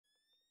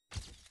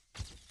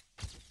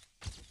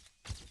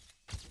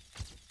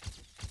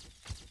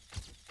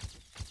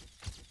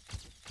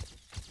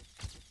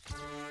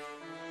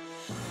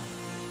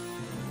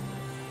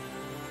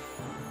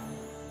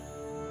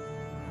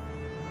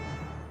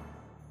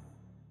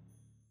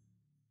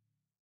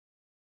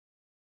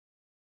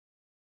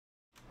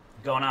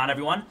Going on,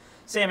 everyone?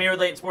 Sam here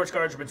with Leighton Sports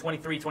Cards, number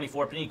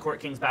 2324, Panini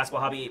Court Kings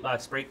Basketball Hobby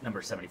 8-box break, number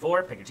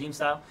 74. Pick your team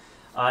style.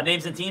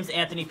 Names and teams: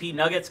 Anthony P.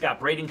 Nuggets, got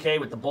Braden K.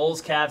 with the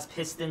Bulls, Cavs,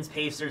 Pistons,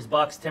 Pacers,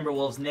 Bucks,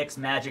 Timberwolves, Knicks,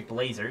 Magic,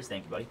 Blazers.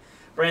 Thank you, buddy.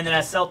 Brandon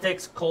S.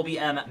 Celtics, Colby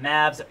M.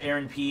 Mavs,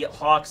 Aaron P.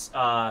 Hawks,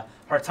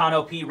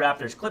 Hartano P.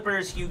 Raptors,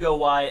 Clippers, Hugo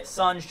Y.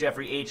 Suns,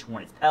 Jeffrey H.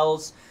 Hornets,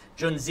 Pels,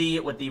 Jun Z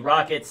with the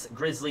Rockets,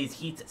 Grizzlies,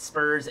 Heat,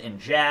 Spurs, and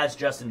Jazz.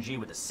 Justin G.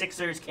 with the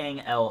Sixers,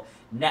 Kang L.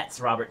 Nets,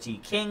 Robert T.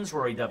 Kings,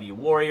 Rory W.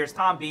 Warriors,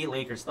 Tom B.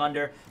 Lakers,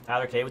 Thunder,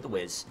 Tyler K. with the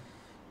Wiz.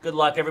 Good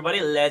luck,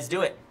 everybody. Let's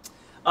do it.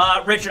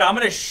 Richard, I'm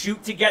going to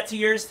shoot to get to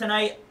yours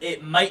tonight.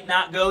 It might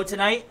not go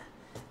tonight.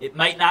 It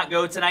might not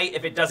go tonight.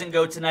 If it doesn't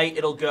go tonight,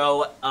 it'll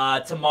go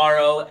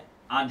tomorrow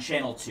on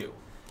Channel 2.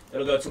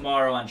 It'll go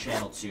tomorrow on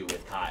Channel 2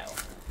 with Kyle.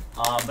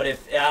 But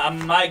if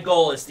my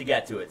goal is to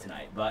get to it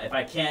tonight. But if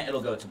I can't, it'll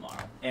go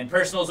tomorrow. And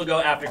personals will go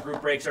after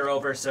group breaks are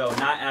over. So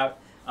not out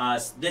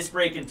this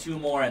break and 2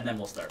 more, and then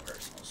we'll start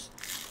personals.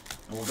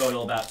 And we'll go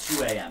till about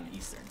 2 a.m.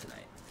 Eastern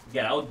tonight.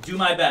 Again, I'll do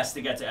my best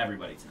to get to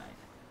everybody tonight.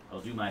 I'll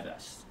do my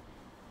best.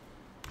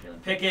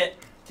 Jalen Pickett,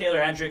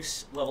 Taylor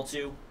Hendricks, level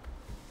 2.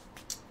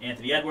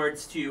 Anthony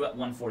Edwards,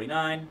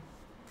 2/149.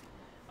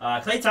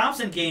 Klay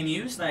Thompson, game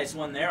use. Nice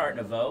one there. Art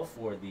Nouveau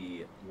for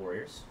the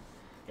Warriors.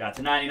 Got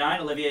to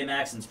 99. Olivier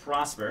Maxson's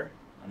Prosper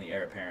on the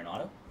Heir Apparent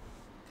auto.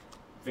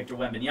 Victor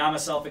Wembanyama,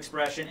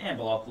 Self-Expression. And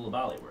Bilal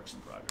Coulibaly, works in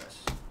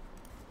progress.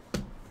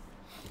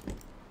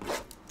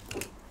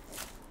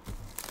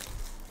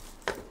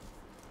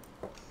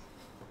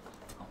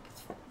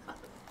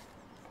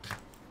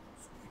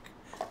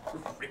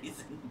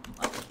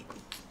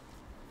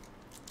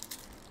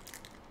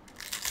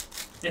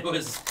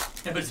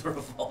 It was a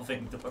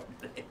revolving door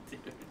today, dude.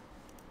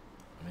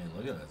 I mean,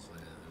 look at us.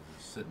 Like, they're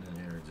just sitting in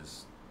here and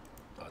just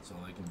that's all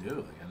they can do.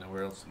 They got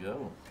nowhere else to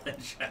go.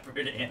 Shepard,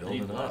 Anthony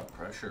building up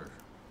pressure.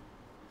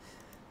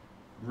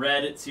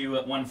 Red to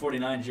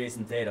 149,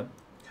 Jason Tatum.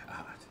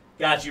 God.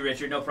 Got you,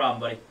 Richard. No problem,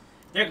 buddy.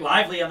 Derek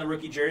Lively on the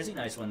rookie jersey.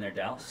 Nice one there,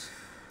 Dallas.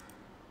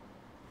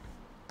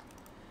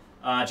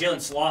 Jalen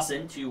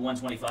Slauson to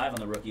 125 on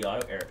the rookie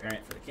auto. Heir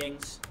Apparent for the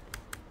Kings.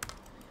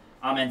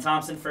 Amen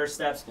Thompson, first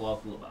steps.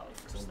 Bilal Coulibaly.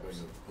 Somebody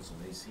put some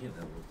AC in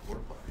that little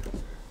porta potty out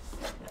there.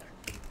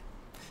 Yeah.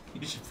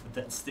 You should put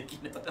that sticky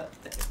note up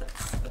there. That's so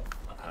fun.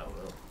 I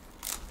will.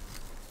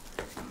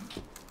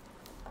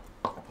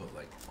 I put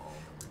like all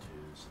number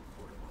 2s in the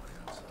porta potty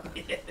outside.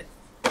 Yeah.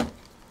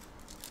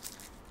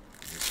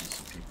 You see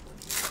some people in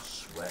here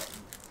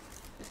sweating.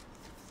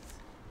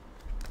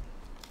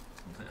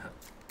 Come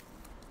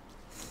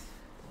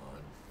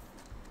on.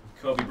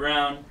 Kobe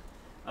Brown.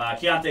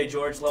 Keontae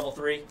George, level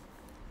 3.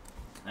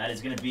 That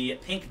is going to be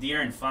Pink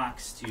De'Aaron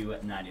Fox to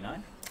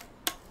 99.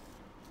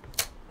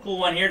 Cool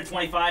one here to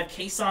 25.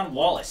 Kason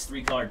Wallace,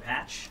 3-card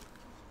patch.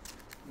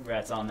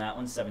 Congrats on that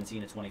one,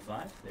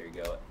 17/25. There you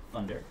go,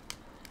 Thunder.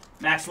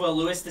 Maxwell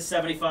Lewis to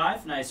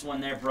 75. Nice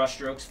one there,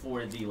 brushstrokes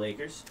for the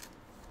Lakers.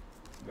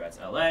 Congrats,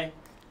 LA.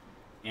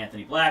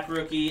 Anthony Black,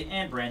 rookie,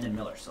 and Brandon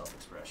Miller,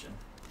 Self-Expression.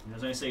 You know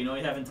what I say? You know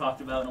what we haven't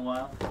talked about in a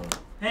while?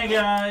 Hey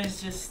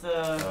guys, just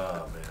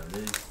Oh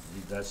man,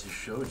 that just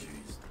shows you.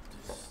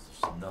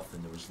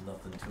 Nothing. There was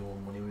nothing to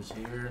him when he was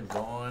here and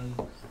gone.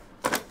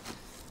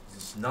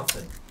 Just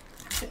nothing.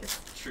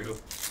 True.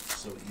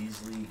 So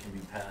easily can be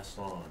passed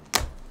on,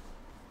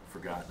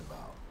 forgotten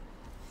about.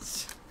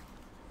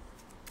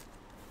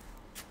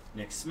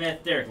 Nick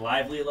Smith, Derek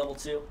Lively, level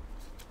 2.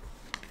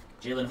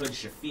 Jalen Hood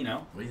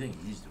Shafino. What do you think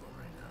he's doing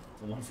right now?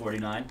 To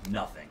 149,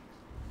 nothing.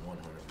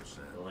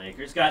 100%. The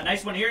Lakers got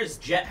nice one here is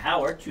Jet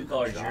Howard,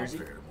 2-color jersey.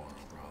 Fair tomorrow,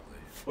 probably.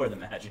 For the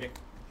Magic.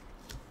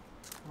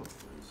 What a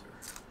loser.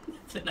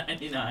 To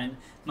 99,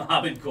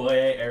 Mohamed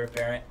Koye, Heir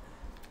Apparent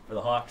for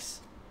the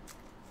Hawks.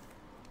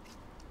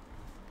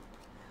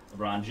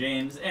 LeBron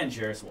James and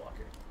Jarris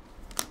Walker.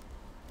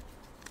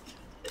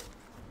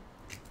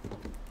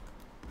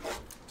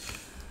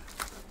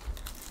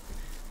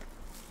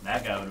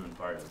 That guy would have been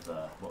part of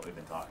what we've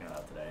been talking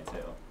about today,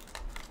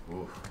 too.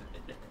 Ooh.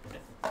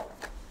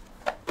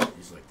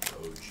 He's like the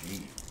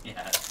OG.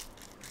 Yeah.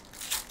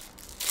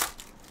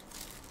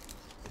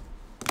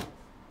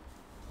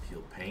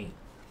 Feel pain.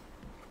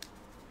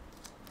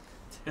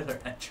 Taylor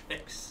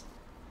Hendricks.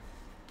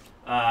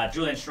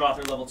 Julian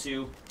Strother, level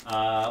 2.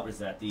 What is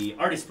that? The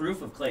Artist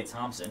Proof of Klay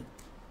Thompson.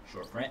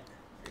 Short print.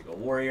 There you go,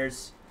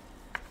 Warriors.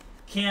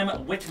 Cam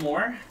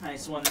Whitmore.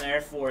 Nice one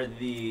there for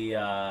the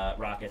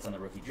Rockets on the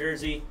rookie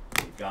jersey.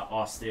 We've got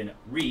Austin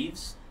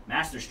Reeves.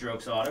 Master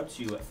Strokes auto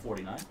to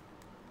 49.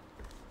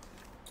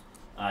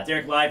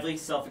 Derek Lively,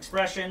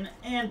 Self-Expression.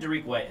 And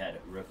Derek Whitehead,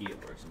 rookie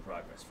works in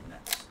progress for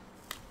Nets.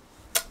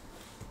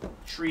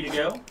 Tree to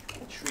go.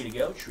 Tree to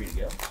go. Tree to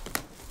go.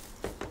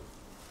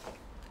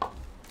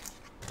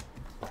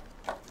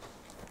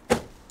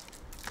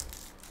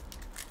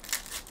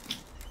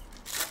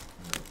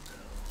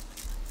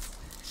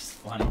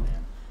 Funny,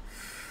 man.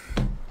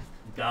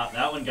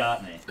 That one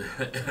got me.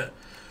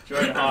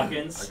 Jordan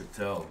Hawkins. I could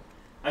tell.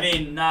 I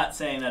mean, not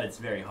saying that it's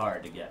very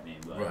hard to get me,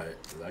 but. Right.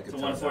 I could To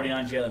tell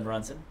 149, Jalen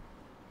Brunson.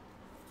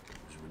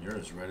 When you're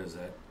as red as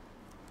that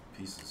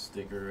piece of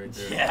sticker right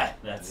there. Yeah,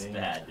 that's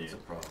bad, dude. It's a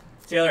problem.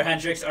 Taylor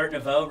Hendricks, Art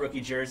Nouveau,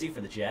 rookie jersey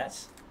for the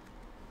Jets.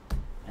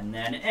 And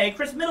then a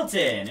Chris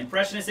Middleton,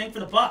 Impressionist ink for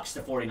the Bucks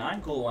to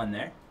 49. Cool one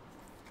there.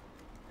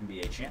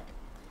 NBA champ.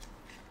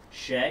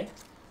 Shea.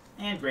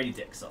 And Grady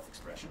Dick,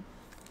 self-expression.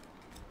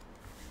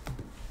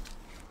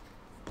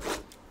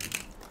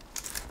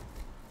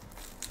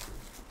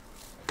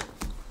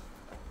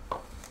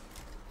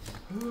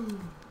 Imagine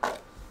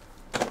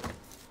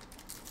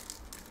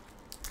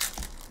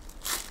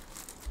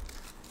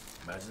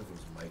if it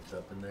was mic'd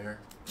up in there.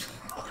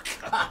 Oh,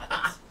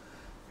 God.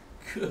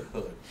 Good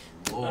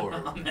Lord.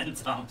 Amen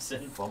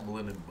Thompson.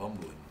 Fumbling and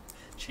bumbling.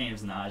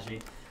 James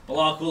Najee.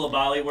 Bilal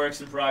Coulibaly,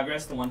 works in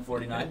progress to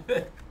 149.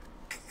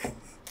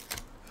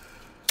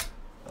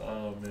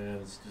 Oh, man,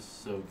 it's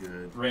just so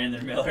good.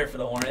 Brandon Miller for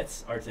the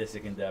Hornets,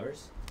 artistic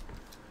endeavors.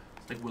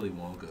 It's like Willy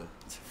Wonka.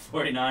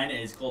 49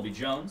 is Colby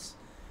Jones.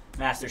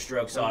 Master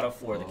Strokes auto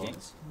for the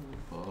Kings.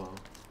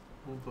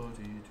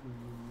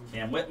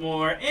 Cam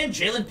Whitmore and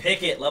Jalen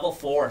Pickett, level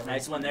 4.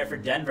 Nice one there for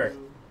Denver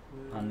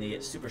on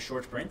the super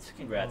short print.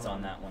 Congrats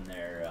on that one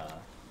there,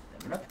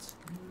 Denver Nuggets.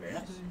 Very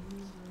nice.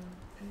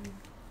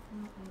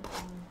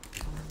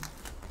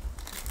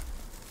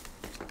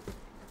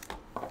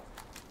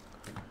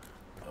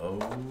 Oh.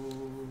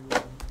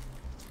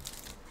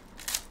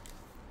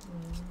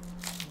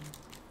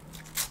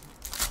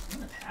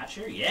 Another patch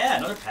here? Yeah,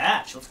 another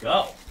patch. Let's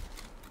go.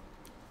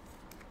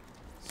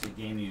 Let's see a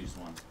game used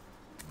one.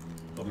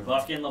 Kobe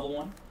Buffkin, level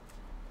 1.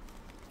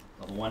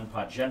 Level 1,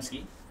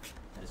 Podjemski.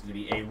 That is going to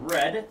be a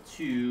red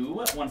to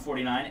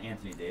 149,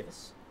 Anthony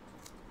Davis.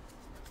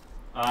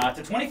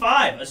 To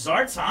 25,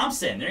 Azar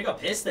Thompson. There you go,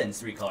 Pistons,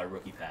 3-color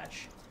rookie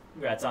patch.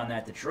 Congrats on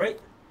that,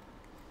 Detroit.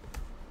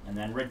 And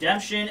then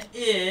redemption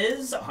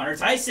is Hunter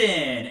Tyson.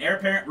 Heir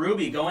apparent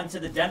Ruby going to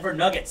the Denver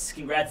Nuggets.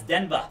 Congrats,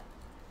 Denver.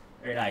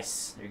 Very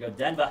nice. There you go,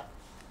 Denver.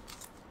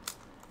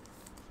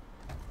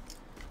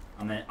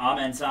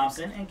 Amen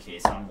Thompson and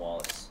Kason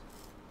Wallace.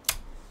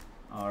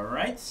 All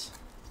right.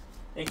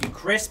 Thank you,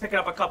 Chris, picking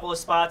up a couple of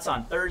spots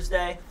on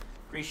Thursday.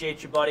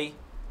 Appreciate you, buddy.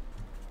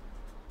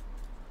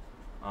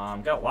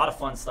 Got a lot of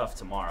fun stuff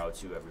tomorrow,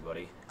 too,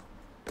 everybody.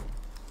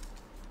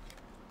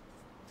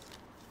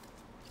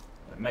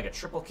 A mega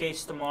triple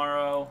case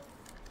tomorrow.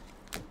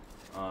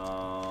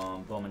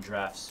 Bowman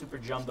Draft Super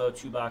Jumbo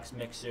 2-box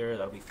mixer.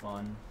 That'll be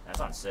fun. That's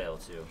on sale,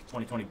 too.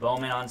 2020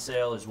 Bowman on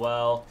sale as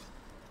well.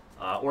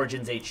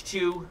 Origins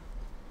H2.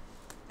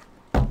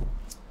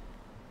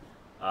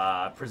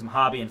 Prism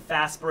Hobby and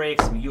Fast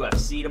Break. Some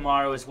UFC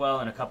tomorrow as well.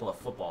 And a couple of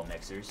football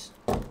mixers.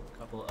 All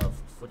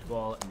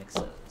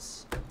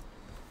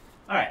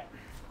right.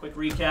 Quick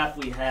recap.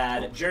 We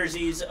had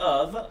jerseys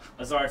of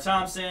Azar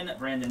Thompson,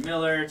 Brandon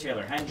Miller,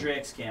 Taylor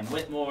Hendricks, Cam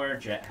Whitmore,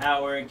 Jet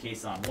Howard,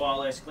 Kason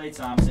Wallace, Klay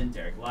Thompson,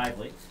 Derek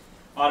Lively.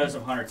 Autos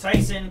of Hunter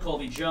Tyson,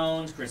 Colby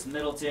Jones, Chris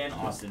Middleton,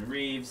 Austin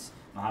Reeves,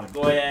 Mohamed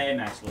Boye,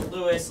 Maxwell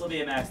Lewis,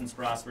 Olivia Maxence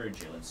Prosper, and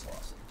Jalen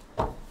Slauson.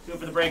 Do it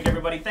for the break,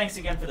 everybody. Thanks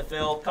again for the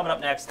fill. Coming up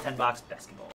next, 10-box basketball.